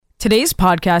Today's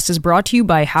podcast is brought to you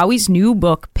by Howie's new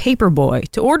book, Paperboy.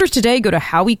 To order today, go to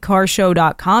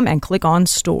howiecarrshow.com and click on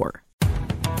store.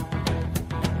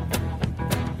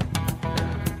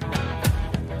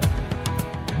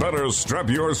 Better strap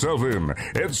yourself in.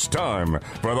 It's time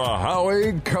for the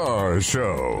Howie Carr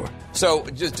Show. So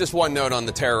just one note on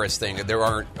the terrorist thing. There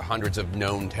aren't hundreds of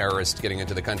known terrorists getting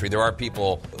into the country. There are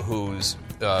people whose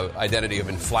identity have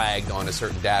been flagged on a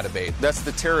certain database. That's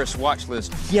the terrorist watch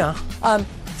list. Yeah.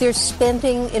 They're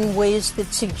spending in ways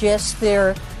that suggest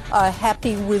they're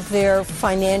happy with their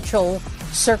financial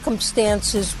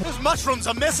circumstances. Those mushrooms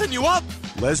are messing you up.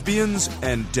 Lesbians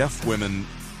and deaf women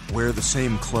wear the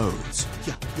same clothes.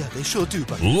 Yeah, they sure do,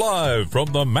 buddy. Live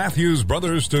from the Matthews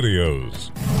Brothers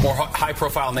Studios. More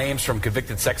high-profile names from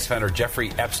convicted sex offender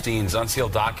Jeffrey Epstein's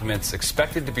unsealed documents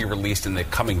expected to be released in the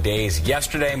coming days.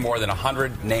 Yesterday, more than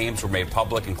 100 names were made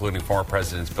public, including former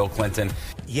Presidents Bill Clinton.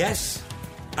 Yes,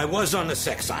 I was on the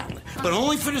sex island, but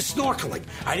only for the snorkeling.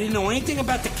 I didn't know anything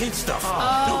about the kid stuff.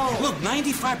 Oh. No, look,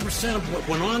 95% of what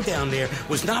went on down there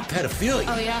was not pedophilia.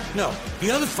 Oh, yeah? No, the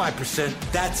other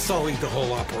 5%, that sullied the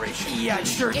whole operation. Yeah, it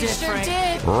sure did, Frank.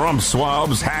 Did. Rump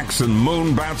swabs, hacks, and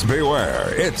moonbats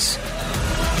beware. It's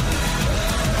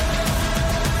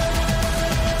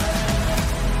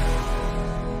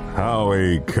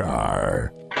Howie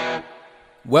Carr.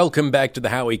 Welcome back to the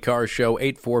Howie Carr Show,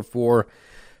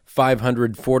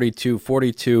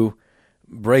 844-500-4242.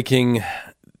 Breaking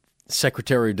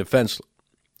Secretary of Defense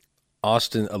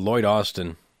Lloyd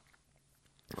Austin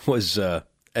was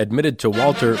admitted to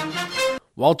Walter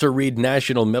Reed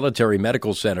National Military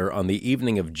Medical Center on the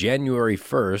evening of January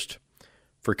 1st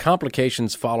for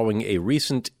complications following a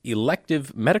recent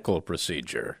elective medical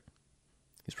procedure.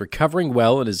 He's recovering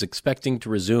well and is expecting to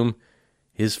resume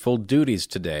his full duties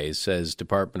today, says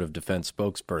Department of Defense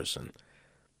spokesperson.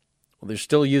 Well, they're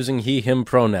still using he, him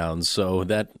pronouns, so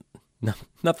that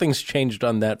nothing's changed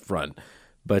on that front.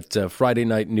 But Friday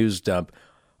night news dump,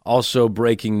 also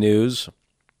breaking news,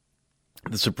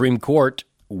 the Supreme Court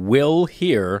will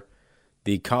hear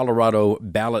the Colorado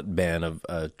ballot ban of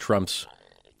Trump's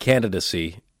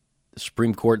candidacy. The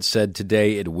Supreme Court said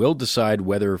today it will decide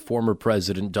whether former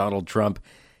President Donald Trump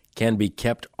can be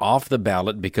kept off the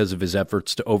ballot because of his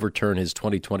efforts to overturn his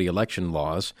 2020 election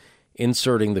laws,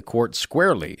 inserting the court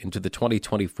squarely into the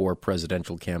 2024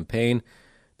 presidential campaign.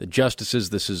 The justices,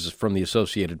 this is from the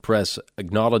Associated Press,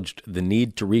 acknowledged the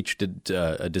need to reach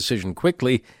a decision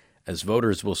quickly, as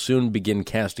voters will soon begin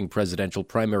casting presidential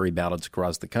primary ballots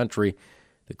across the country.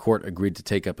 The court agreed to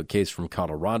take up a case from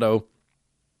Colorado.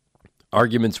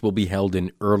 Arguments will be held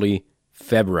in early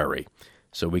February,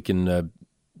 so we can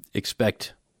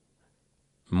expect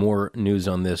more news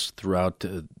on this throughout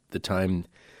the time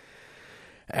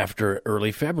after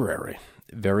early February.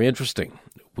 Very interesting.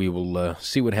 We will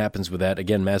see what happens with that.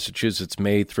 Again, Massachusetts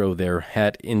may throw their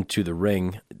hat into the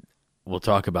ring. We'll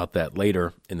talk about that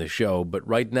later in the show, but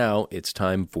right now it's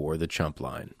time for the Chump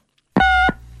Line.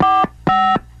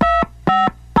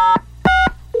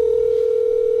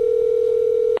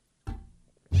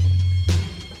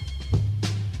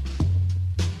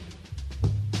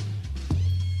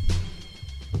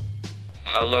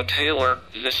 Hello, Taylor.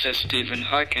 This is Stephen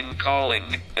Hawking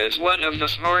calling. As one of the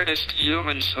smartest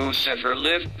humans who's ever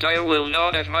lived, I will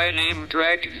not have my name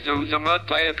dragged through the mud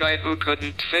by a guy who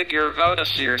couldn't figure out a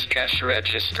Sears cash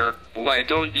register. Why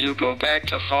don't you go back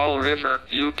to Fall River,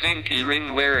 you pinky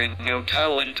ring-wearing, no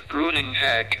talent crooning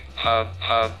hag? Ha,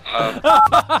 ha, ha.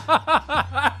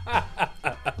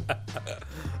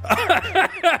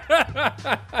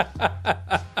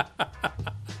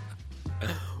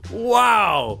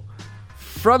 Wow!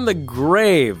 From the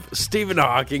grave, Stephen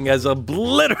Hawking has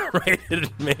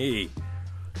obliterated me.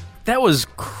 That was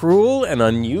cruel and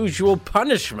unusual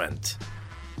punishment.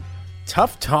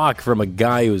 Tough talk from a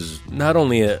guy who's not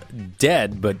only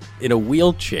dead, but in a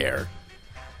wheelchair.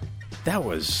 That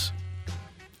was...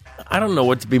 I don't know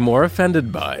what to be more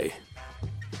offended by.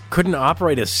 Couldn't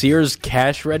operate a Sears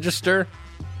cash register?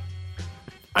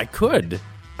 I could.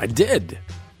 I did.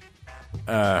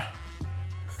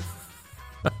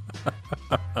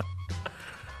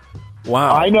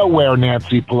 Wow. I know where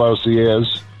Nancy Pelosi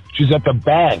is. She's at the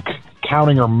bank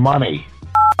counting her money.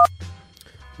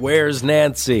 Where's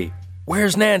Nancy?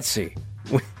 Where's Nancy?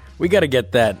 We got to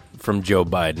get that from Joe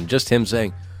Biden. Just him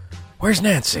saying, where's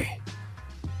Nancy?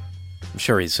 I'm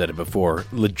sure he said it before,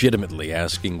 legitimately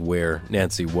asking where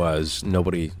Nancy was.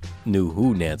 Nobody knew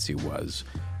who Nancy was.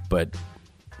 But,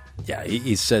 yeah,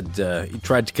 he said he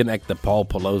tried to connect the Paul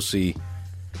Pelosi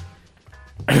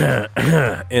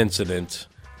incident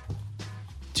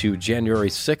to January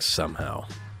 6th somehow.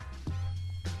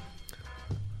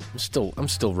 I'm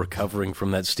still recovering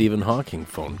from that Stephen Hawking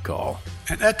phone call.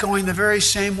 And echoing the very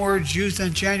same words used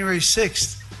on January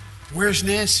 6th. Where's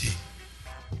Nancy?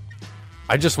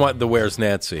 I just want the Where's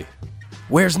Nancy.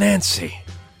 Where's Nancy?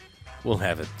 We'll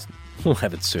have it. We'll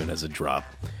have it soon as a drop.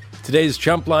 Today's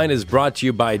Chump Line is brought to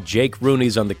you by Jake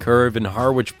Rooney's on the Curve in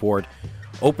Harwichport.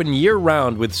 Open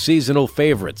year-round with seasonal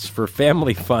favorites for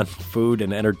family fun, food,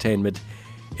 and entertainment.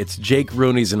 It's Jake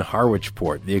Rooney's in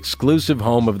Harwichport, the exclusive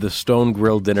home of the Stone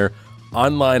Grill Dinner,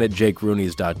 online at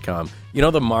jakerooney's.com. You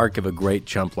know the mark of a great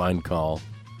Chump Line call?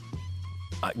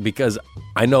 Because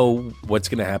I know what's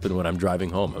going to happen when I'm driving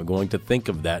home. I'm going to think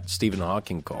of that Stephen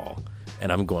Hawking call,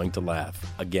 and I'm going to laugh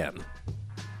again.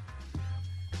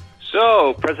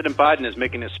 So, President Biden is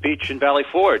making a speech in Valley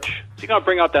Forge. Is he going to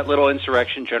bring out that little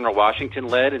insurrection General Washington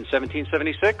led in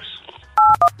 1776?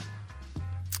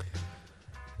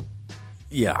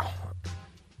 Yeah.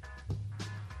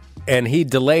 And he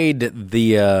delayed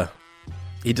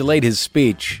his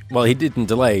speech. Well, he didn't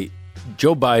delay.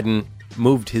 Joe Biden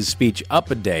moved his speech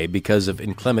up a day because of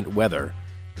inclement weather.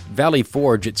 Valley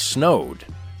Forge, it snowed,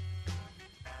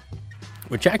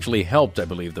 which actually helped, I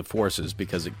believe, the forces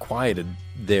because it quieted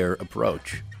their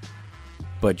approach.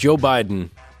 But Joe Biden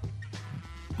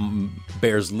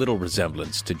bears little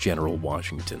resemblance to General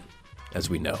Washington, as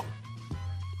we know.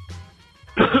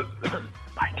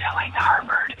 By telling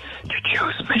Harvard to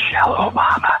choose Michelle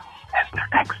Obama as their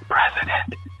next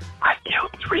president, I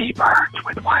killed 3 birds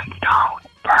with 1 stone.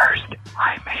 First,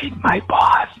 I made my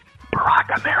boss,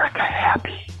 Barack America,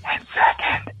 happy. And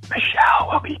second, Michelle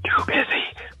will be too busy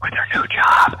with her new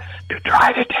job to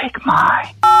try to take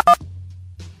mine.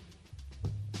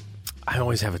 I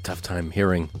always have a tough time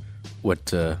hearing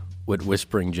what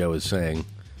Whispering Joe is saying.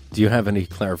 Do you have any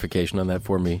clarification on that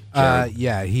for me, Jerry?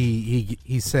 Yeah,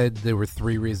 he said there were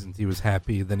 3 reasons he was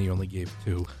happy, then he only gave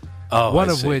 2. Oh, one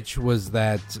of which was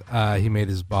that he made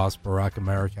his boss, Barack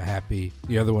America, happy.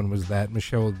 The other one was that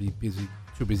Michelle would be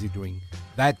too busy doing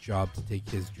that job to take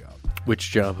his job.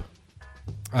 Which job?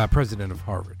 President of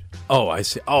Harvard. Oh, I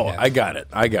see. Oh, yes. I got it.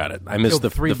 I missed the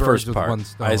first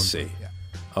part. I see. Yeah.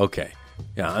 Okay.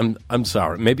 Yeah, I'm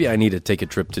sorry. Maybe I need to take a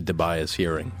trip to Tobias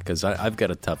hearing, because I've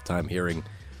got a tough time hearing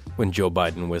when Joe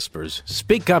Biden whispers.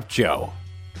 Speak up, Joe.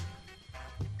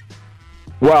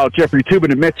 Wow, Jeffrey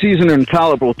Toobin admits he's an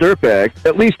intolerable dirtbag.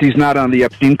 At least he's not on the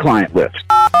Epstein client list.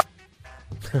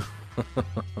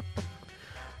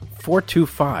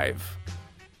 425.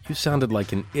 You sounded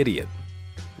like an idiot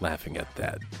laughing at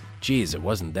that. Geez, it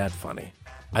wasn't that funny.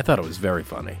 I thought it was very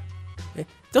funny.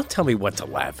 Don't tell me what to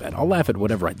laugh at. I'll laugh at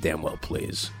whatever I damn well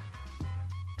please.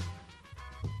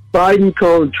 Biden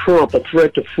calling Trump a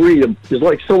threat to freedom is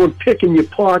like someone picking your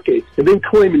pocket and then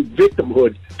claiming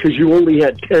victimhood because you only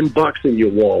had $10 in your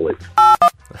wallet.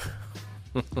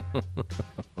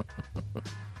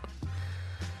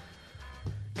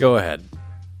 Go ahead.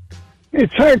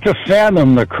 It's hard to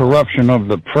fathom the corruption of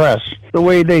the press, the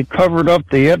way they covered up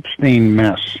the Epstein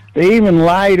mess. They even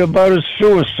lied about his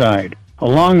suicide,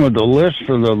 along with the list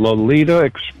for the Lolita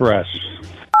Express.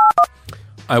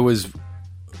 I was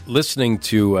listening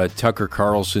to Tucker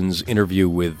Carlson's interview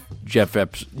with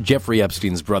Jeffrey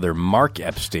Epstein's brother, Mark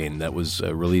Epstein, that was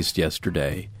released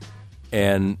yesterday.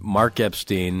 And Mark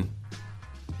Epstein,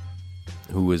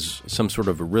 who was some sort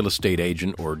of a real estate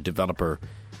agent or developer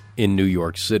in New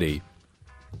York City,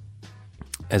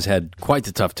 has had quite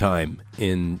a tough time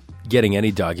in getting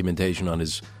any documentation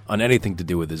on anything to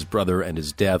do with his brother and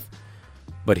his death.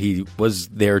 But he was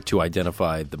there to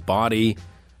identify the body,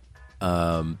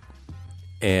 and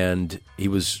he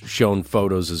was shown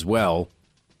photos as well,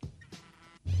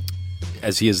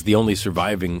 as he is the only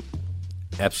surviving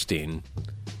Epstein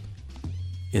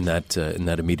in that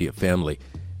immediate family.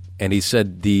 And he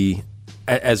said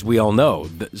as we all know,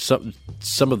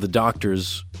 some of the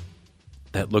doctors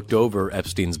that looked over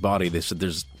Epstein's body, they said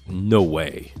there's no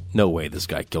way this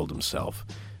guy killed himself.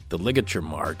 The ligature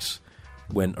marks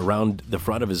went around the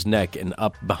front of his neck and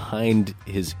up behind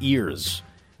his ears,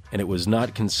 and it was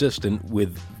not consistent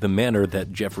with the manner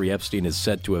that Jeffrey Epstein is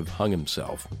said to have hung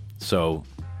himself. So,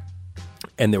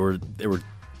 and there were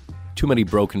too many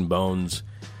broken bones.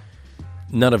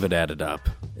 None of it added up,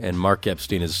 and Mark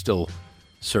Epstein is still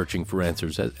searching for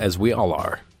answers, as we all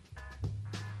are.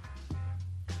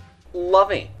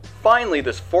 Loving. Finally,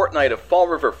 this fortnight of Fall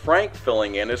River Frank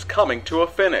filling in is coming to a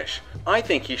finish. I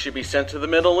think he should be sent to the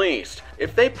Middle East.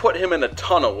 If they put him in a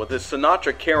tunnel with his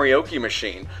Sinatra karaoke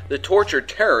machine, the tortured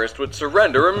terrorist would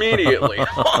surrender immediately.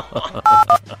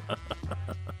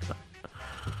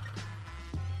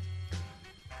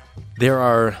 There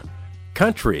are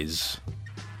countries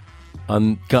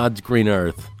on God's green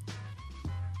earth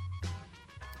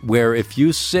where if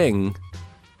you sing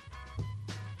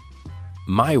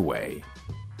My Way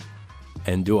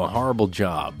and do a horrible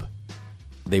job,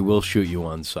 they will shoot you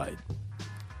on sight.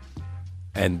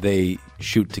 And they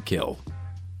shoot to kill.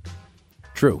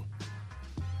 True.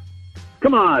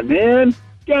 Come on, man.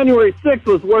 January 6th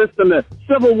was worse than the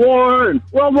Civil War and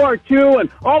World War II and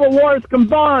all the wars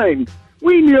combined.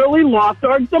 We nearly lost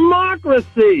our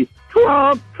democracy.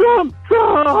 Trump, Trump,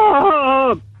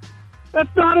 Trump.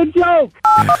 That's not a joke.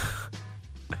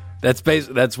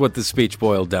 That's what the speech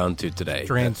boiled down to today.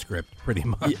 Transcript, pretty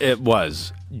much. It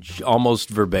was almost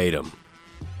verbatim.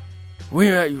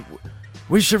 We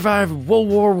survived World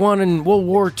War I and World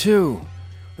War II,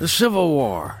 the Civil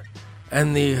War,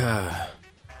 and the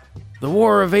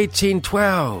War of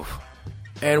 1812,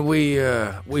 and we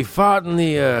fought in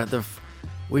the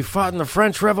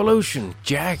French Revolution,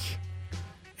 Jack,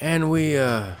 and we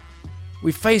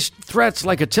faced threats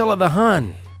like Attila the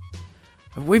Hun.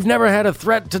 We've never had a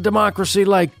threat to democracy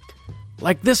like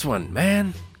this one,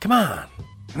 man. Come on.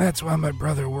 And that's why my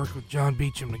brother worked with John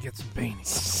Beecham to get some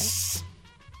paintings.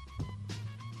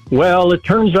 Well, it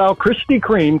turns out Krispy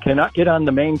Kreme cannot get on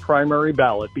the main primary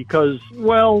ballot because,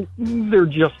 well, there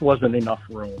just wasn't enough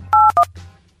room.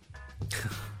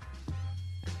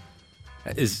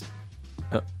 He's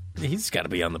got to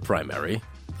be on the primary,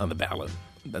 on the ballot.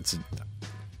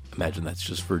 Imagine that's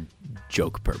just for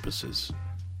joke purposes.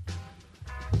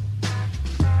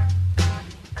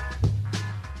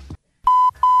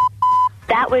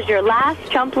 That was your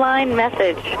last Chump line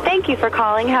message. Thank you for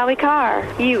calling Howie Carr,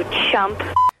 you chump.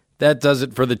 That does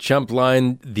it for the Chump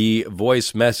line, the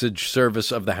voice message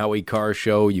service of the Howie Carr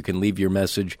Show. You can leave your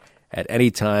message at any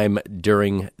time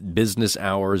during business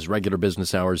hours, regular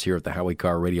business hours here at the Howie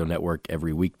Carr Radio Network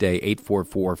every weekday,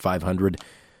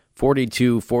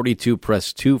 844-500-4242.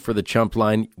 Press 2 for the Chump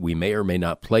line. We may or may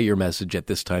not play your message at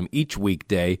this time each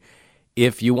weekday.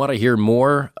 If you want to hear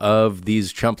more of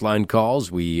these Chump line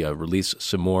calls, we release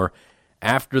some more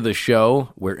after the show,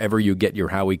 wherever you get your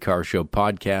Howie Carr Show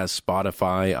podcast,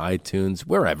 Spotify, iTunes,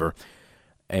 wherever.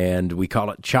 And we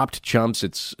call it Chopped Chumps.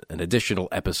 It's an additional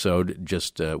episode.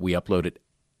 We upload it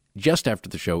just after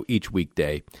the show each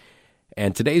weekday.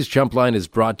 And today's Chump line is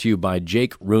brought to you by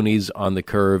Jake Rooney's on the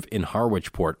Curve in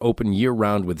Harwichport. Open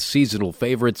year-round with seasonal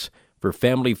favorites for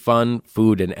family fun,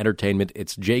 food, and entertainment.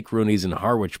 It's Jake Rooney's in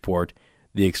Harwichport,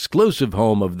 the exclusive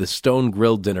home of the Stone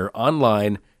Grill Dinner,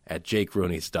 online at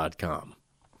jakerooney's.com.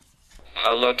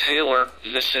 Hello, Taylor.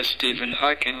 This is Stephen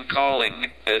Hawking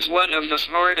calling. As one of the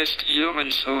smartest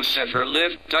humans who's ever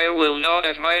lived, I will not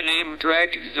have my name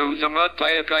dragged through the mud by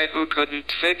a guy who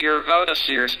couldn't figure out a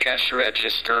Sears cash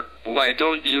register. Why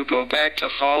don't you go back to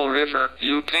Fall River,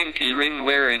 you pinky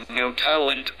ring-wearing, no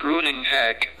talent pruning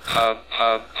hag? Hub,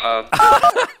 hub, hub.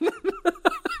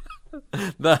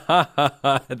 The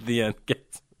ha-ha-ha at the end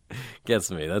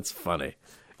gets me. That's funny.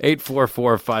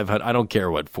 844-500. I don't care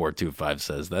what 425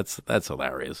 says. That's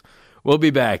hilarious. We'll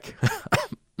be back.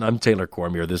 I'm Taylor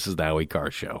Cormier. This is the Howie Carr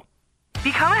Show.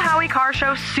 Become a Howie Carr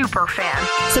Show super fan.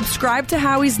 Subscribe to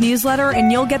Howie's newsletter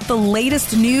and you'll get the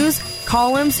latest news,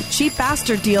 columns, cheap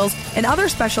bastard deals, and other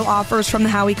special offers from the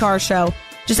Howie Carr Show.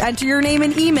 Just enter your name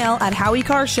and email at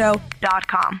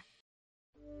howiecarrshow.com.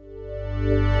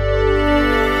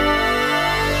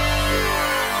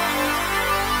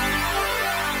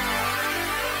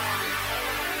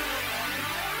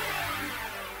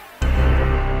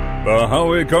 The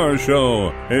Howie Carr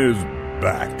Show is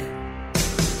back.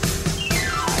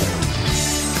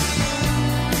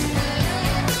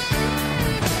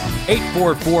 Eight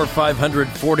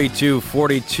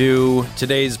 844-500-4242.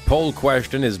 Today's poll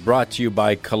question is brought to you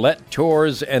by Colette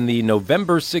Tours and the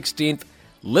November 16th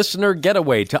Listener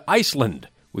Getaway to Iceland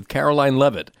with Caroline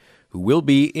Levitt, who will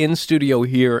be in studio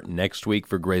here next week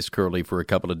for Grace Curley for a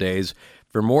couple of days.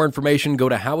 For more information, go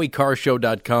to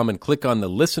howiecarrshow.com and click on the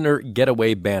Listener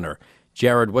Getaway banner.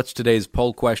 Jared, what's today's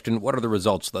poll question? What are the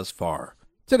results thus far?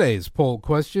 Today's poll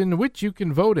question, which you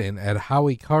can vote in at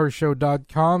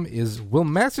howiecarrshow.com, is: will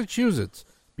Massachusetts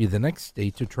be the next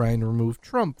state to try and remove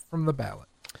Trump from the ballot?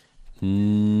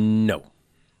 No.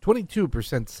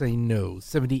 22% say no.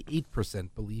 78%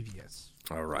 believe yes.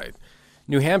 All right.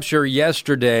 New Hampshire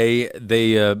yesterday,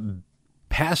 they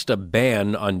passed a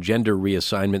ban on gender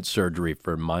reassignment surgery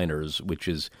for minors, which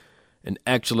is an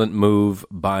excellent move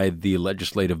by the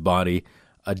legislative body.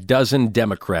 A dozen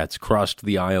Democrats crossed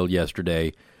the aisle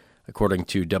yesterday, according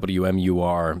to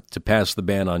WMUR, to pass the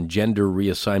ban on gender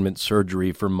reassignment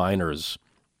surgery for minors.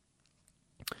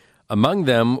 Among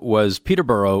them was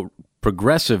Peterborough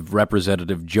Progressive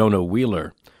Representative Jonah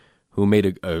Wheeler, who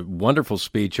made a wonderful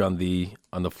speech on the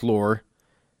floor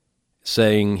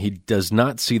saying he does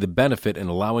not see the benefit in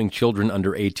allowing children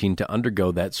under 18 to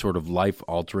undergo that sort of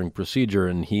life-altering procedure.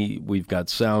 And we've got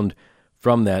sound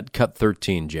from that. Cut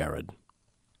 13, Jared.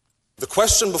 The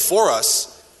question before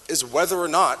us is whether or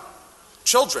not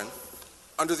children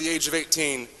under the age of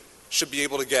 18 should be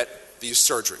able to get these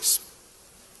surgeries.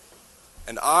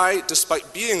 And I,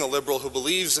 despite being a liberal who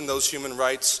believes in those human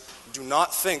rights, do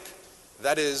not think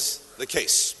that is the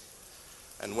case.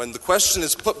 And when the question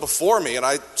is put before me, and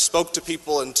I spoke to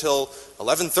people until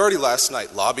 11:30 last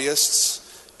night,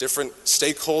 lobbyists, different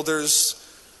stakeholders,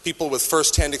 people with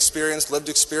first-hand experience, lived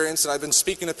experience, and I've been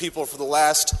speaking to people for the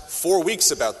last 4 weeks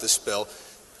about this bill,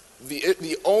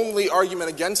 the only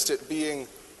argument against it being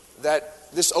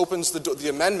that this opens the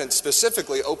amendment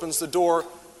specifically opens the door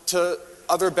to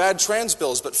other bad trans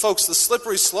bills. But folks, the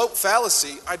slippery slope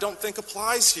fallacy I don't think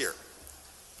applies here.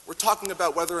 We're talking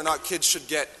about whether or not kids should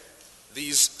get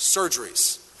these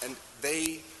surgeries, and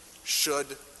they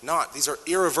should not. These are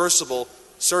irreversible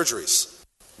surgeries.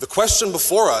 The question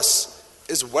before us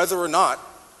is whether or not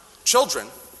children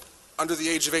under the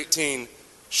age of 18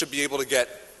 should be able to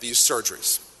get these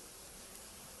surgeries.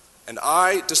 And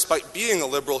I, despite being a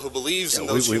liberal who believes in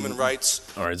those human rights...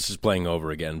 All right, this is playing over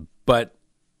again. But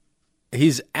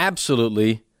he's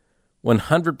absolutely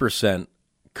 100%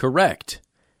 correct.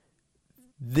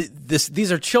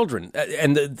 These are children,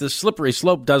 and the slippery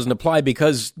slope doesn't apply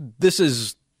because this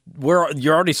is where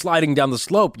you're already sliding down the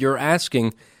slope. You're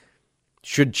asking,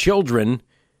 should children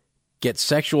get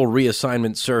sexual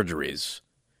reassignment surgeries?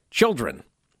 Children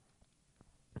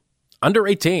under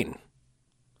 18.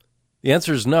 The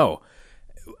answer is no.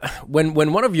 When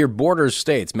one of your border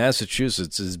states,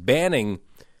 Massachusetts, is banning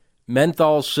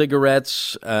menthol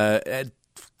cigarettes,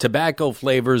 tobacco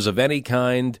flavors of any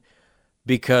kind,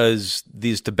 because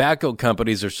these tobacco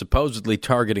companies are supposedly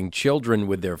targeting children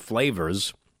with their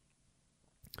flavors,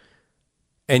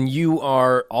 and you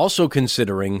are also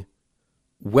considering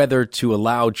whether to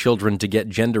allow children to get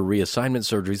gender reassignment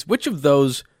surgeries, which of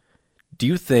those do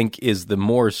you think is the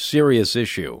more serious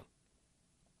issue?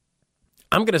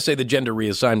 I'm going to say the gender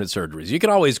reassignment surgeries. You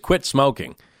can always quit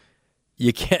smoking.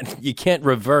 You can't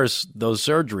reverse those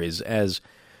surgeries, as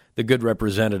the good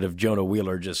Representative Jonah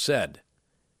Wheeler just said.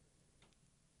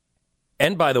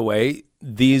 And by the way,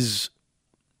 these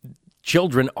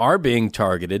children are being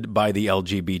targeted by the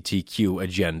LGBTQ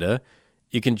agenda.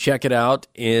 You can check it out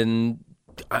in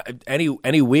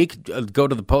any week. Go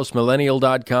to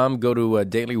thepostmillennial.com, go to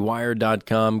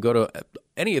dailywire.com, go to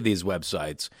any of these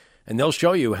websites, and they'll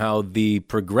show you how the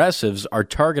progressives are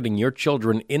targeting your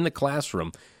children in the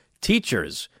classroom.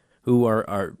 Teachers who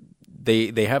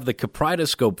they have the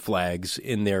kaleidoscope flags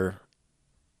in their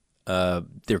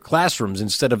classrooms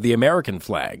instead of the American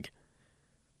flag.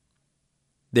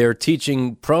 They're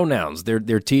teaching pronouns.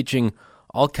 They're teaching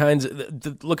all kinds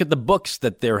of, look at the books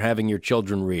that they're having your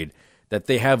children read, that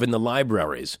they have in the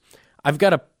libraries. I've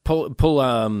got to pull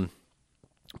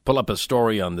up a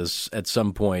story on this at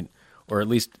some point, or at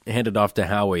least hand it off to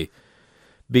Howie,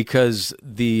 because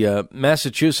the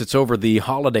Massachusetts, over the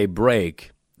holiday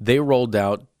break, they rolled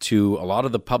out to a lot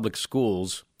of the public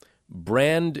schools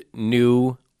brand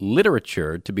new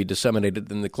literature to be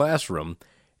disseminated in the classroom,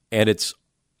 and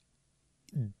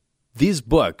these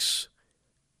books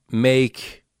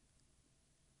make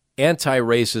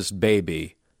anti-racist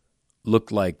baby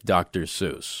look like Dr.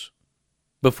 Seuss.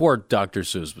 Before Dr.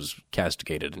 Seuss was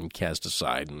castigated and cast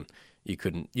aside, and you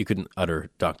couldn't utter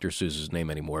Dr. Seuss's name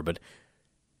anymore, but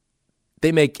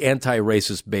they make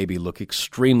anti-racist baby look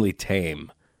extremely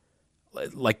tame,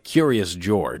 like Curious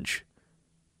George.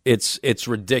 It's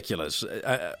ridiculous.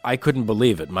 I couldn't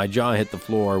believe it. My jaw hit the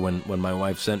floor when my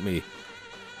wife sent me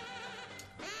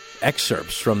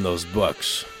excerpts from those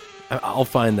books. I'll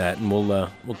find that, and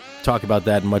we'll talk about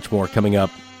that and much more coming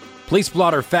up. Police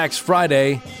Blotter Fax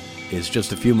Friday is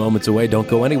just a few moments away. Don't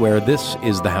go anywhere. This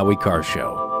is the Howie Carr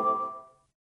Show.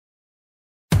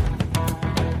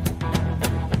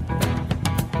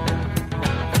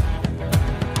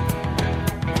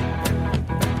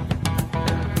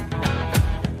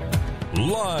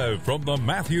 Live from the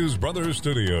Matthews Brothers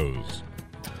Studios.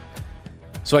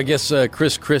 So I guess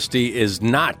Chris Christie is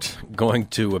not going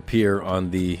to appear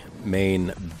on the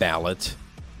Maine ballot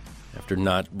after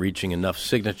not reaching enough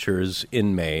signatures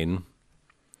in Maine.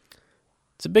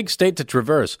 It's a big state to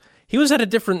traverse. He was at a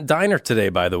different diner today,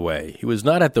 by the way. He was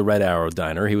not at the Red Arrow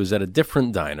diner. He was at a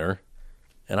different diner.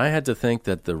 And I had to think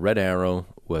that the Red Arrow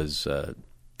was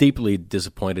deeply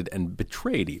disappointed and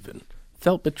betrayed even.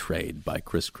 Felt betrayed by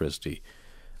Chris Christie.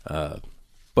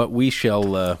 But we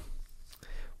shall...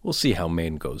 we'll see how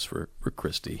Maine goes for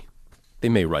Christie. They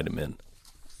may write him in.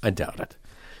 I doubt it.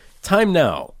 Time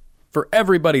now for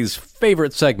everybody's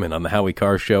favorite segment on the Howie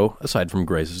Carr Show, aside from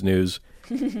Grace's News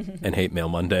and Hate Mail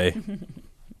Monday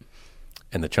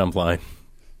and the Chump line.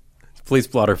 Police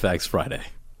Blotter Fax Friday.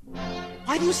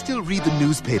 Why do you still read the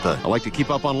newspaper? I like to keep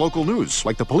up on local news,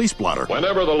 like the Police Blotter.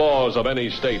 Whenever the laws of any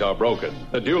state are broken,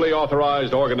 the duly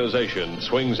authorized organization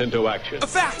swings into action. A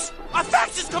fax! A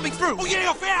fax is coming through! Oh,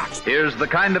 yeah, a fax! Here's the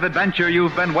kind of adventure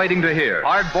you've been waiting to hear.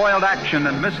 Hard-boiled action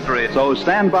and mystery. So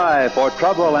stand by for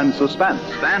trouble and suspense.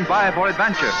 Stand by for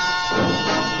adventure.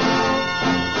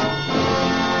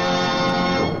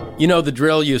 You know the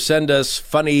drill. You send us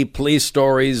funny police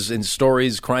stories and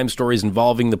crime stories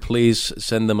involving the police.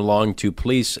 Send them along to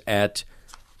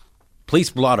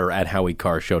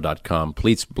policeblotter@howiecarrshow.com.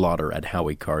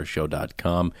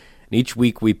 Policeblotter@howiecarrshow.com. And each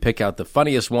week we pick out the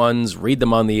funniest ones, read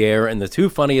them on the air, and the two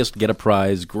funniest get a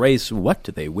prize. Grace, what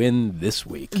do they win this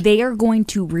week? They are going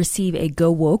to receive a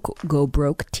Go Woke, Go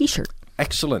Broke t-shirt.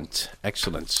 Excellent.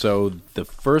 So the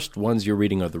first ones you're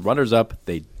reading are the runners-up.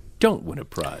 They don't win a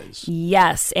prize.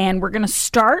 Yes, and we're going to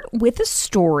start with a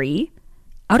story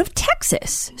out of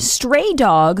Texas. Stray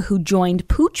dog who joined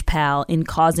Pooch Pal in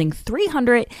causing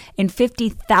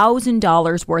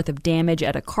 $350,000 worth of damage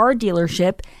at a car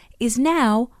dealership is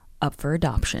now up for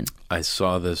adoption. I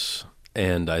saw this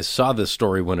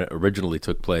story when it originally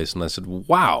took place, and I said,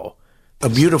 wow. A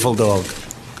beautiful dog.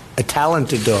 A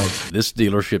talented dog. This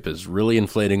dealership is really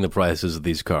inflating the prices of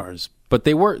these cars. But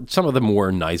some of them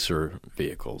were nicer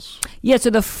vehicles. Yeah, so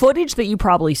the footage that you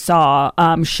probably saw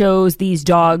shows these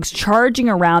dogs charging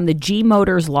around the G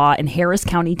Motors lot in Harris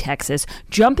County, Texas,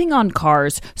 jumping on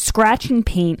cars, scratching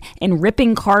paint, and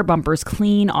ripping car bumpers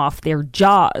clean off their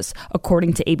jaws,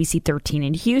 according to ABC 13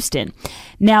 in Houston.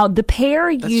 Now, the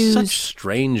pair used... That's such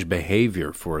strange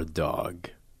behavior for a dog.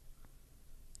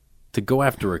 To go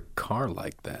after a car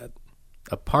like that.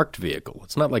 A parked vehicle.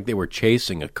 It's not like they were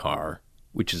chasing a car,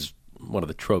 which is one of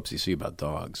the tropes you see about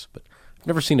dogs. But I've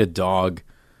never seen a dog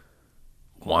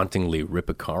wantingly rip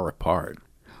a car apart.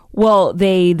 Well,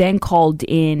 they then called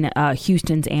in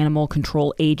Houston's Animal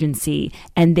Control Agency,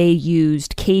 and they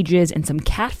used cages and some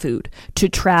cat food to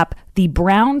trap the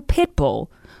brown pit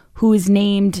bull, who is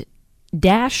named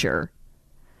Dasher.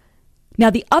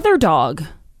 Now, the other dog,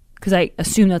 because I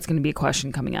assume that's going to be a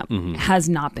question coming up, has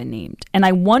not been named. And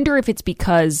I wonder if it's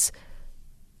because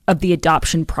of the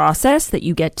adoption process that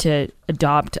you get to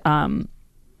adopt.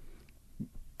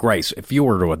 Grace, if you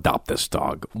were to adopt this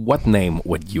dog, what name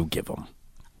would you give him?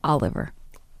 Oliver.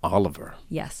 Oliver.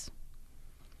 Yes.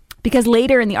 Because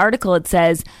later in the article it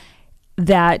says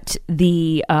that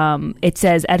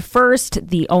at first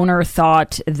the owner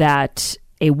thought that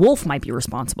a wolf might be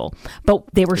responsible, but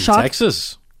they were shocked.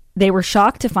 Texas. They were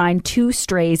shocked to find two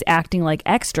strays acting like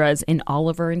extras in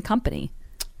Oliver and Company.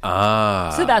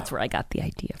 Ah. So that's where I got the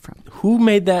idea from. Who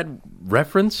made that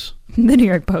reference? The New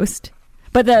York Post.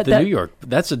 But the New York.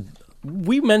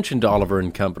 We mentioned Oliver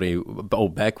and Company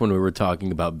back when we were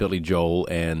talking about Billy Joel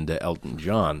and Elton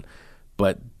John,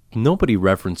 but nobody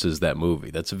references that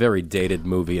movie. That's a very dated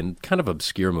movie and kind of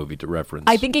obscure movie to reference.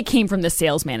 I think it came from the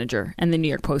sales manager, and the New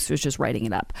York Post was just writing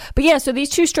it up. But yeah, so these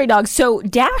two stray dogs. So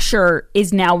Dasher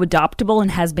is now adoptable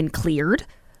and has been cleared.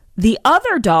 The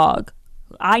other dog,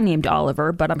 I named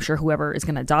Oliver, but I'm sure whoever is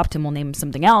going to adopt him will name him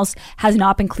something else, has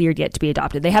not been cleared yet to be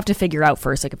adopted. They have to figure out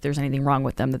first, like, if there's anything wrong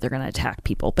with them that they're going to attack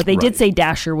people. But they did say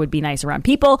Dasher would be nice around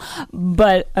people,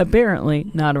 but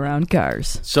apparently not around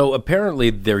cars. So apparently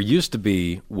there used to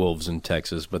be wolves in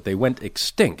Texas, but they went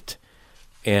extinct.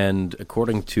 And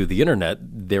according to the internet,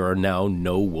 there are now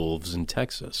no wolves in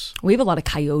Texas. We have a lot of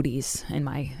coyotes in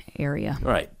my area.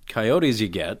 Right. Coyotes you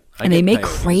get. And they make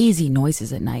crazy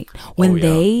noises at night.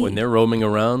 When they're roaming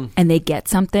around. And they get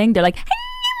something, they're like...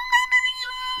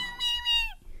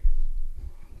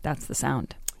 That's the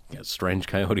sound. You got strange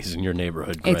coyotes in your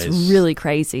neighborhood, Grace. It's really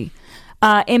crazy.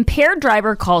 Impaired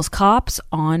driver calls cops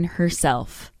on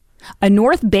herself. A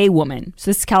North Bay woman,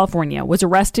 so this is California, was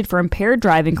arrested for impaired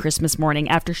driving Christmas morning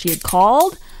after she had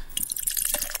called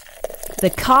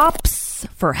the cops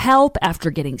for help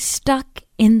after getting stuck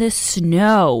in the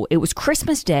snow. It was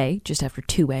Christmas Day, just after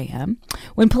 2 a.m.,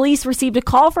 when police received a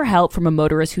call for help from a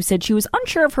motorist who said she was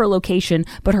unsure of her location,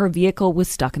 but her vehicle was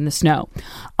stuck in the snow.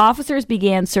 Officers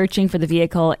began searching for the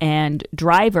vehicle, and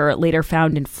driver later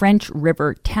found in French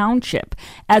River Township.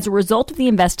 As a result of the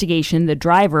investigation, the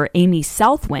driver, Amy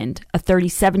Southwind, a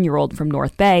 37-year-old from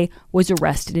North Bay, was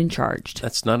arrested and charged.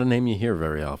 That's not a name you hear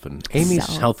very often. Amy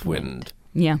Southwind.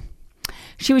 Yeah.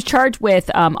 She was charged with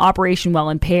operation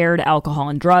while impaired, alcohol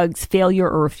and drugs, failure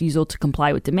or refusal to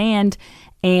comply with demand,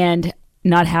 and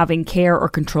not having care or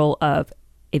control of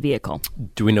a vehicle.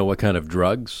 Do we know what kind of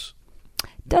drugs?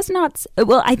 Does not.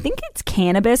 Well, I think it's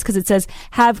cannabis because it says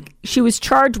she was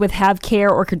charged with have care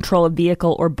or control a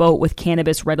vehicle or boat with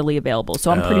cannabis readily available.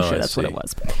 So I'm pretty sure that's what it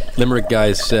was. Limerick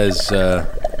guy says,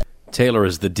 Taylor,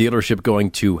 is the dealership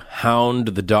going to hound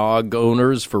the dog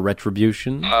owners for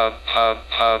retribution?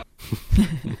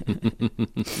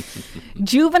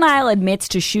 Juvenile admits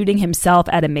to shooting himself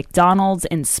at a McDonald's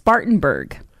in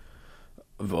Spartanburg.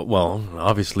 Well,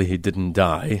 obviously he didn't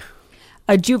die.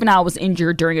 A juvenile was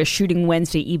injured during a shooting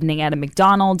Wednesday evening at a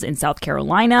McDonald's in South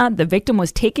Carolina. The victim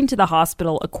was taken to the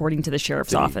hospital, according to the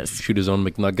sheriff's office. Shoot his own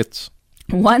McNuggets?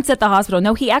 Once at the hospital,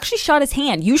 no, he actually shot his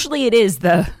hand. Usually it is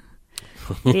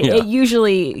it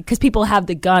usually, because people have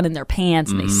the gun in their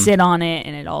pants and they sit on it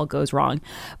and it all goes wrong.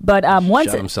 But once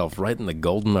shot himself right in the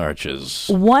golden arches.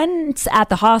 Once at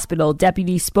the hospital,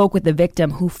 deputies spoke with the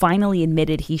victim, who finally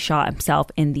admitted he shot himself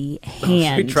in the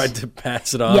hand. He tried to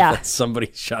pass it off that somebody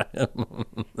shot him.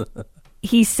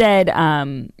 He said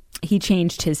he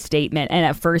changed his statement, and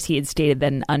at first he had stated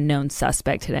that an unknown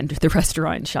suspect had entered the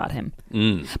restaurant and shot him.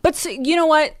 But so, you know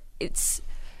what?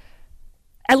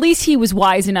 At least he was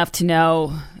wise enough to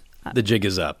know the jig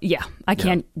is up. Yeah, I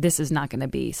can't. This is not going to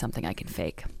be something I can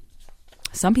fake.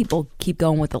 Some people keep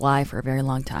going with the lie for a very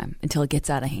long time until it gets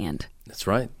out of hand. That's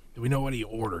right. Do we know what he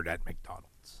ordered at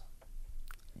McDonald's?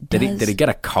 Did he get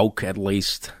a Coke at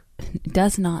least?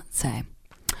 Does not say.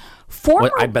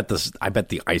 I bet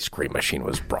the ice cream machine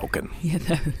was broken.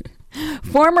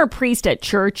 Former priest at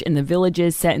church in the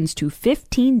Villages sentenced to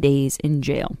 15 days in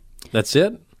jail. That's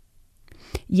it?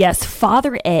 Yes,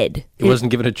 Father Ed. He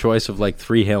wasn't given a choice of like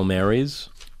 3 Hail Marys?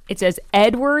 It says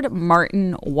Edward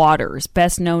Martin Waters,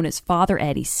 best known as Father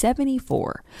Ed, he's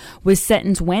 74, was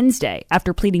sentenced Wednesday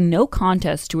after pleading no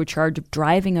contest to a charge of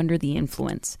driving under the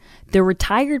influence. The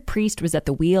retired priest was at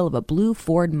the wheel of a blue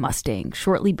Ford Mustang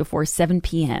shortly before 7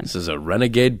 p.m. This is a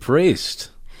renegade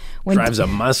priest. Drives a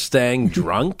Mustang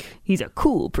drunk? He's a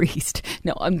cool priest.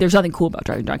 No, there's nothing cool about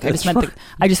driving drunk. I just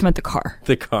meant the car.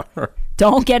 The car.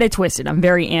 Don't get it twisted. I'm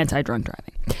very anti-drunk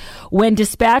driving. When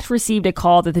dispatch received a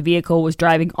call that the vehicle was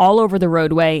driving all over the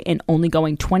roadway and only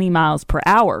going 20 miles per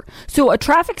hour. So a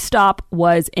traffic stop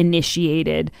was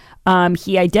initiated.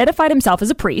 He identified himself as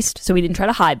a priest, so he didn't try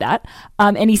to hide that.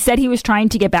 And he said he was trying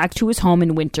to get back to his home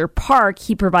in Winter Park.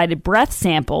 He provided breath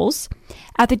samples.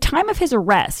 At the time of his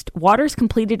arrest, Waters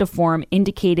completed a form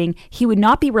indicating he would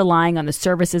not be relying on the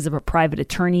services of a private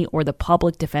attorney or the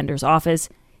public defender's office.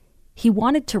 He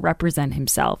wanted to represent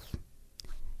himself.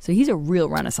 So he's a real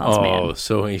Renaissance man. Oh,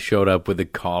 so he showed up with a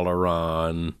collar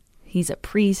on. He's a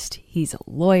priest. He's a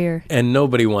lawyer. And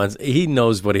he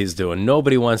knows what he's doing.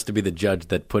 Nobody wants to be the judge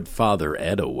that put Father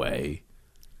Ed away.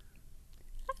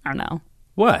 I don't know.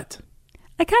 What?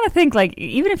 I kind of think, like,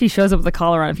 even if he shows up with a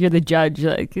collar on, if you're the judge,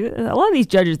 like, a lot of these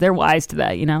judges, they're wise to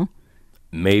that, you know?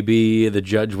 Maybe the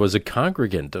judge was a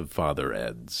congregant of Father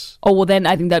Ed's. Oh, well, then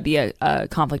I think that'd be a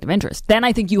conflict of interest. Then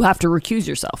I think you have to recuse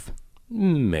yourself.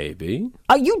 Maybe.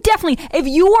 You definitely, if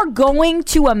you are going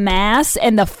to a mass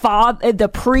and the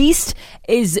priest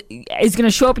is going to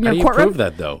show up in your courtroom. How do you prove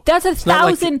that, though? That's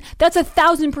 1,000%. That's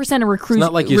 1,000% a recuse. It's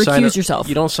not like recuse yourself.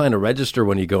 You don't sign a register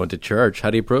when you go into church.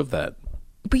 How do you prove that?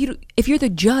 But if you're the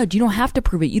judge, you don't have to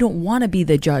prove it. You don't want to be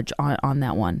the judge on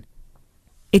that one.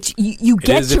 It's you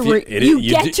get to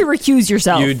recuse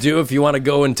yourself. You do if you want to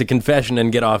go into confession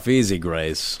and get off easy,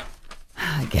 Grace.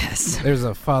 I guess. There's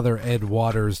a Father Ed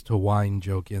Waters to wine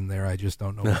joke in there. I just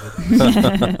don't know what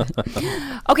it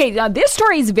is. Okay, now this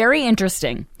story is very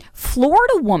interesting.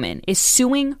 Florida woman is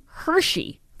suing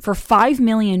Hershey for $5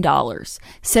 million.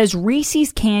 Says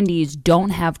Reese's candies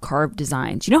don't have carved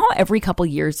designs. You know how every couple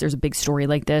years there's a big story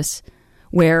like this?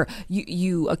 Where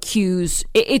you accuse,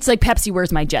 it's like Pepsi,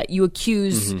 Where's My Jet? You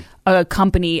accuse a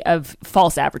company of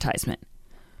false advertisement.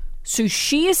 So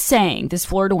she is saying, this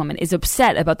Florida woman is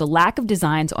upset about the lack of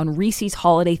designs on Reese's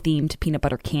holiday-themed peanut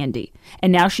butter candy.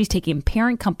 And now she's taking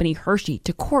parent company Hershey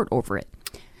to court over it.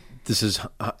 Is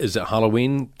it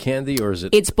Halloween candy or is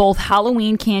it? It's both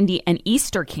Halloween candy and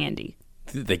Easter candy.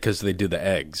 Because they do the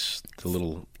eggs, the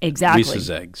little exactly. Reese's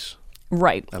eggs.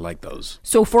 Right. I like those.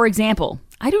 So, for example,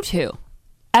 I do too.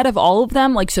 Out of all of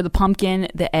them, like, so the pumpkin,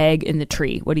 the egg, and the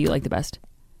tree, what do you like the best?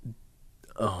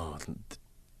 Oh,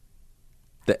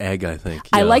 the egg, I think.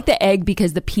 Yeah. I like the egg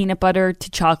because the peanut butter to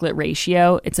chocolate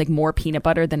ratio, it's like more peanut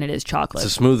butter than it is chocolate.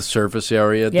 It's a smooth surface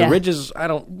area. Yeah. The ridges,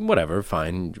 whatever,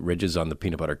 fine. Ridges on the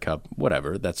peanut butter cup,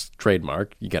 whatever. That's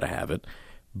trademark. You got to have it.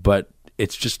 But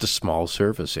It's just a small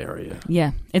surface area.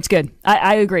 Yeah, it's good.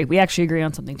 I agree. We actually agree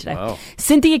on something today. Wow.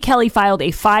 Cynthia Kelly filed a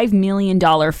 $5 million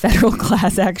federal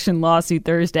class action lawsuit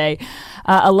Thursday,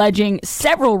 alleging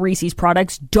several Reese's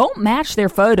products don't match their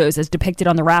photos as depicted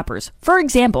on the wrappers. For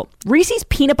example, Reese's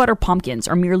peanut butter pumpkins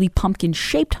are merely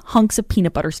pumpkin-shaped hunks of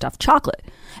peanut butter stuffed chocolate.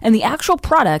 And the actual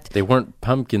product... They weren't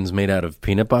pumpkins made out of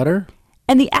peanut butter?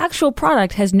 And the actual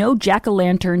product has no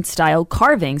jack-o'-lantern style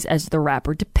carvings as the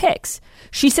wrapper depicts.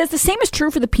 She says the same is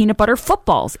true for the peanut butter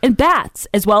footballs and bats,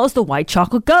 as well as the white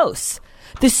chocolate ghosts.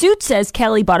 The suit says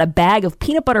Kelly bought a bag of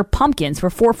peanut butter pumpkins for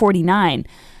 $4.49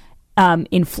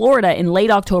 in Florida in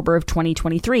late October of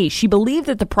 2023. She believed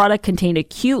that the product contained a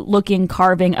cute-looking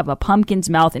carving of a pumpkin's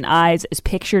mouth and eyes as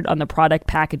pictured on the product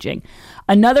packaging.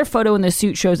 Another photo in the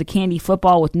suit shows a candy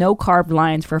football with no carved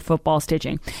lines for football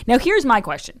stitching. Now, here's my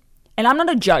question. And I'm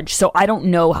not a judge, so I don't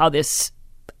know how these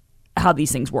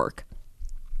things work.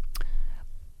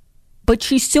 But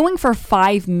she's suing for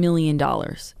 $5 million.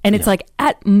 And it's like,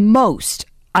 at most,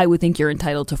 I would think you're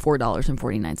entitled to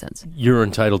 $4.49. You're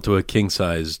entitled to a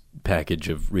king-size package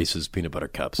of Reese's peanut butter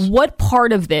cups. What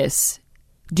part of this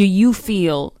do you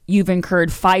feel you've incurred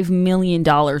 $5 million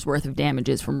worth of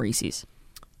damages from Reese's?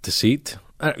 Deceit?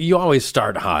 You always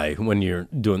start high when you're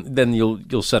doing... Then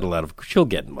you'll settle out of... She'll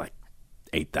get like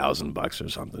 $8,000 or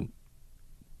something.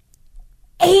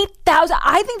 $8,000.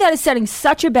 I think that is setting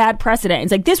such a bad precedent.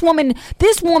 It's like this woman.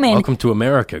 Welcome to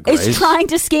America, Grace. Is trying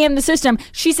to scam the system.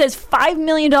 She says $5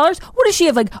 million. What does she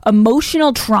have? Like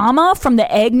emotional trauma from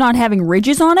the egg not having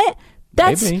ridges on it?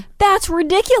 That's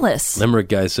ridiculous. Limerick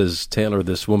guy says, Taylor,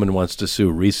 this woman wants to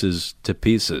sue Reese's to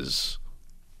pieces.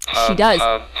 She does.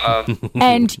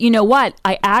 And you know what?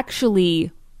 I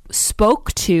actually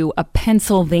spoke to a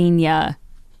Pennsylvania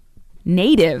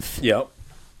native. Yep.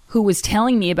 Who was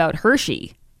telling me about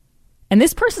Hershey. And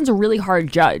this person's a really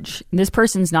hard judge. And this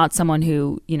person's not someone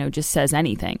who, just says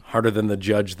anything. Harder than the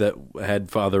judge that had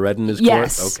Father Ed in his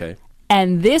yes. court? Okay.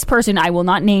 And this person, I will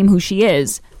not name who she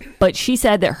is, but she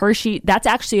said that Hershey, that's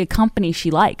actually a company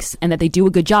she likes and that they do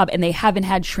a good job and they haven't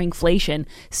had shrinkflation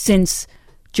since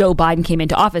Joe Biden came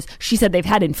into office. She said they've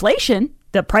had inflation.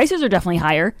 The prices are definitely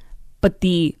higher, but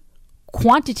the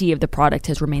quantity of the product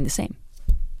has remained the same.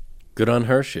 Good on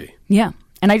Hershey. Yeah.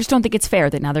 And I just don't think it's fair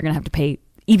that now they're going to have to pay,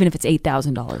 even if it's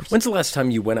 $8,000. When's the last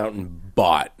time you went out and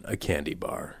bought a candy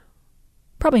bar?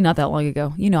 Probably not that long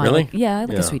ago. Really? I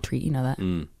like a sweet treat. You know that.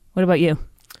 What about you?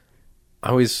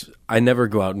 I never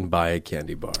go out and buy a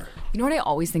candy bar. You know what I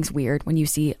always think's weird when you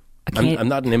see I'm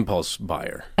not an impulse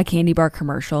buyer. A candy bar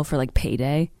commercial for like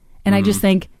payday. And I just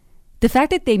think the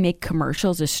fact that they make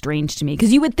commercials is strange to me.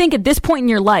 Because you would think at this point in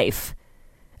your life,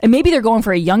 and maybe they're going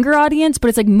for a younger audience, but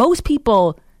it's like most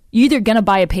people, you're either going to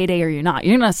buy a payday or you're not.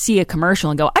 You're going to see a commercial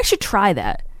and go, I should try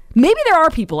that. Maybe there are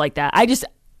people like that.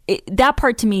 That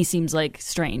part to me seems like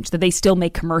strange that they still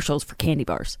make commercials for candy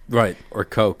bars. Right. Or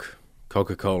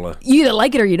Coca-Cola. You either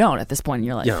like it or you don't at this point in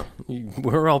your life. Yeah.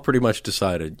 We're all pretty much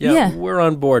decided. Yeah. We're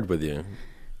on board with you.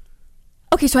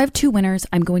 Okay, so I have two winners.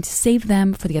 I'm going to save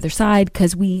them for the other side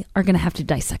because we are going to have to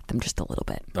dissect them just a little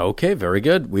bit. Okay, very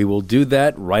good. We will do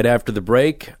that right after the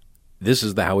break. This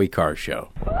is the Howie Carr Show.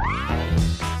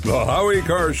 The Howie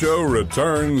Carr Show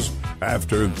returns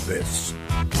after this.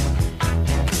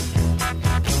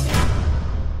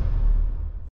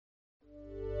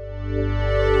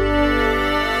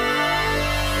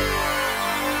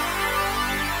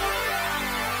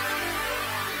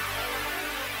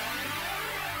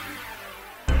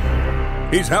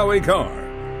 He's Howie Carr,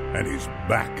 and he's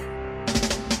back.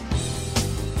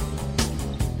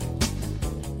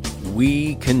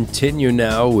 We continue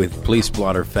now with Police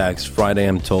Blotter Fax Friday.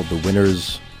 I'm told the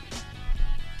winners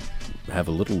have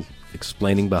a little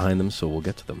explaining behind them, so we'll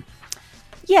get to them.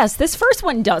 Yes, this first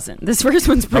one doesn't. This first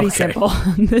one's pretty simple.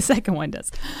 The second one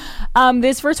does.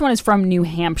 This first one is from New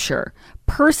Hampshire.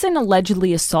 Person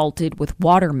allegedly assaulted with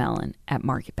watermelon at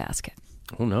Market Basket.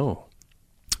 Oh, no.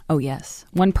 Oh, yes.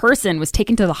 One person was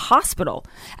taken to the hospital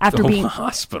after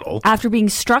being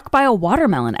struck by a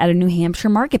watermelon at a New Hampshire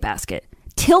Market Basket.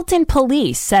 Tilton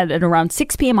police said at around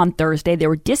 6 p.m. on Thursday they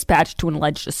were dispatched to an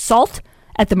alleged assault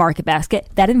at the Market Basket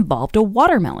that involved a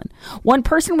watermelon. One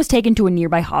person was taken to a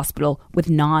nearby hospital with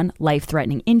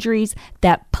non-life-threatening injuries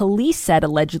that police said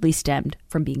allegedly stemmed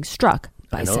from being struck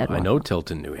by said watermelon. I know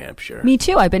Tilton, New Hampshire. Me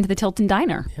too. I've been to the Tilton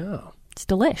Diner. Yeah. It's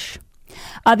delish.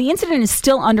 The incident is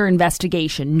still under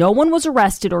investigation. No one was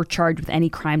arrested or charged with any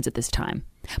crimes at this time.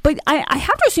 But I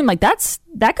have to assume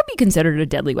that could be considered a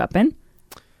deadly weapon.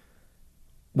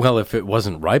 Well, if it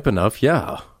wasn't ripe enough,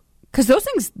 yeah. Because those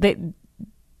things, they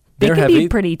can be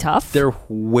pretty tough. They're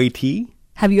weighty.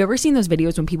 Have you ever seen those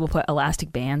videos when people put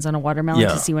elastic bands on a watermelon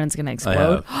to see when it's going to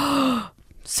explode?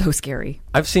 So scary.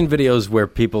 I've seen videos where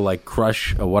people like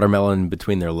crush a watermelon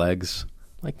between their legs.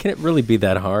 Like, can it really be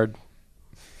that hard?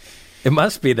 It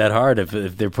must be that hard if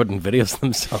they're putting videos of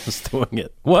themselves doing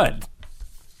it. What?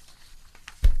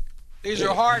 These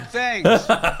are hard things. What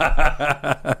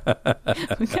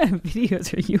kind of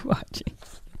videos are you watching?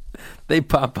 They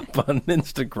pop up on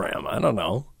Instagram. I don't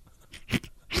know.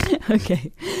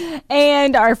 Okay.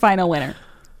 And our final winner.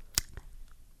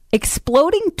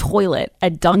 Exploding toilet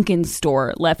at Dunkin'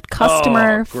 store left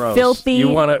customer filthy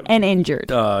and injured.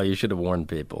 You should have warned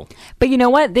people. But you know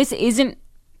what? This isn't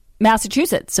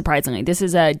Massachusetts, surprisingly. This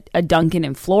is a Dunkin'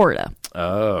 in Florida.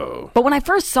 Oh. But when I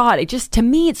first saw it, to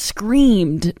me, it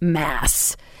screamed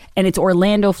Mass. And it's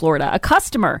Orlando, Florida. A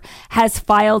customer has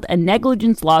filed a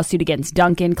negligence lawsuit against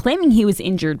Dunkin', claiming he was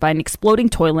injured by an exploding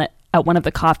toilet at one of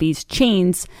the coffee's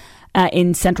chains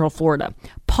in Central Florida.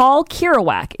 Paul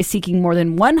Kirawak is seeking more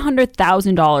than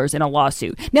 $100,000 in a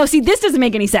lawsuit. Now, see, this doesn't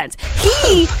make any sense.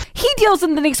 He deals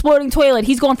with an exploding toilet.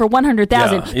 He's going for $100,000.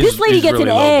 Yeah, this lady gets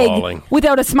really an egg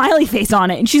without a smiley face on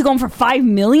it, and she's going for $5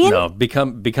 million? No,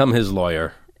 become his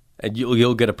lawyer, and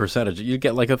you'll get a percentage. You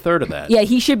get like a third of that. Yeah,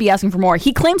 he should be asking for more.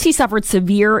 He claims he suffered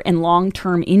severe and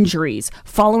long-term injuries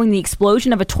following the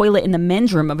explosion of a toilet in the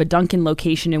men's room of a Dunkin'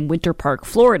 location in Winter Park,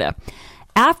 Florida.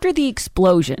 After the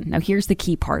explosion, now here's the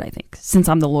key part, I think. Since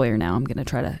I'm the lawyer now, I'm going to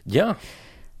try to... Yeah.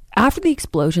 After the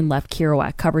explosion left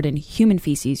Kirawak covered in human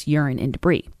feces, urine, and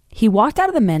debris, he walked out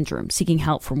of the men's room seeking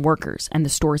help from workers and the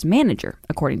store's manager,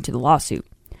 according to the lawsuit.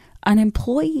 An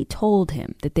employee told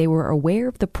him that they were aware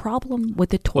of the problem with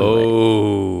the toilet.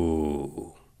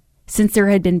 Oh. Since there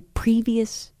had been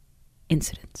previous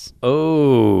incidents.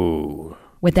 Oh.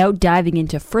 Without diving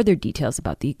into further details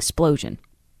about the explosion.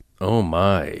 Oh,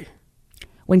 my.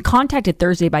 When contacted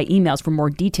Thursday by emails for more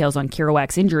details on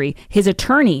Kirawak's injury, his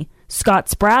attorney, Scott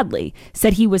Spradley,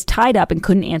 said he was tied up and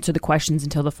couldn't answer the questions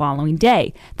until the following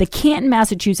day. The Canton,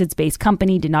 Massachusetts-based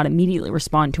company did not immediately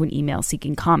respond to an email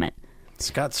seeking comment.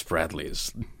 Scott Spradley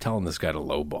is telling this guy to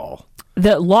lowball.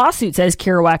 The lawsuit says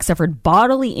Kirawak suffered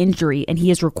bodily injury and he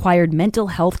has required mental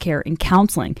health care and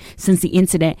counseling since the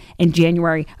incident in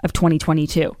January of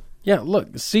 2022. Yeah,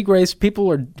 look, see, Grace,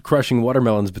 people are crushing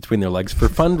watermelons between their legs for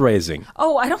fundraising.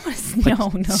 Oh, I don't want to...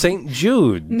 No. St.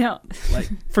 Jude. No.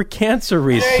 For cancer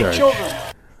research. Hey, children.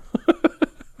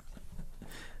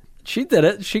 She did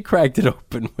it. She cracked it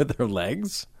open with her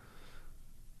legs.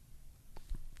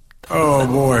 Oh,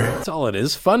 boy. That's all it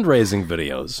is. Fundraising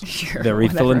videos. Sure, Very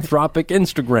whatever. philanthropic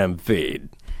Instagram feed.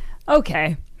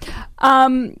 Okay.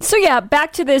 So yeah,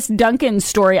 back to this Duncan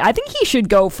story. I think he should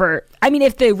go for,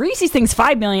 if the Reese's thing's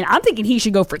 $5 million, I'm thinking he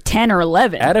should go for 10 or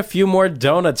 11. Add a few more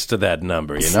donuts to that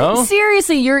number, you know?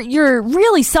 Seriously, you're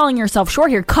really selling yourself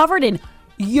short here. Covered in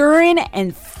urine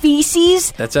and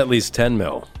feces. That's at least 10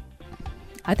 mil.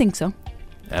 I think so.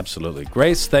 Absolutely.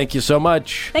 Grace, thank you so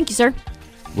much. Thank you, sir.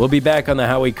 We'll be back on the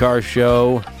Howie Carr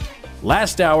Show.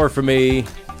 Last hour for me.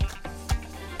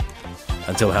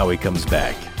 Until Howie comes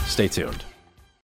back. Stay tuned.